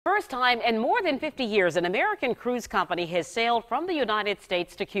first time in more than 50 years, an American cruise company has sailed from the United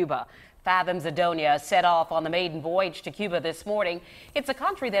States to Cuba. Fathom's Adonia set off on the maiden voyage to Cuba this morning. It's a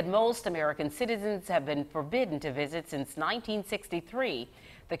country that most American citizens have been forbidden to visit since 1963.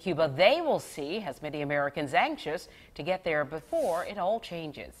 The Cuba they will see has many Americans anxious to get there before it all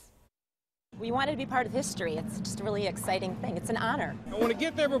changes. We wanted to be part of history. It's just a really exciting thing. It's an honor. I want to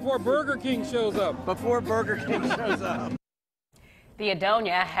get there before Burger King shows up. Before Burger King shows up. The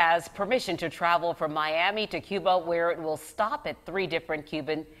Adonia has permission to travel from Miami to Cuba, where it will stop at 3 different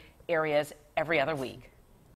Cuban areas every other week.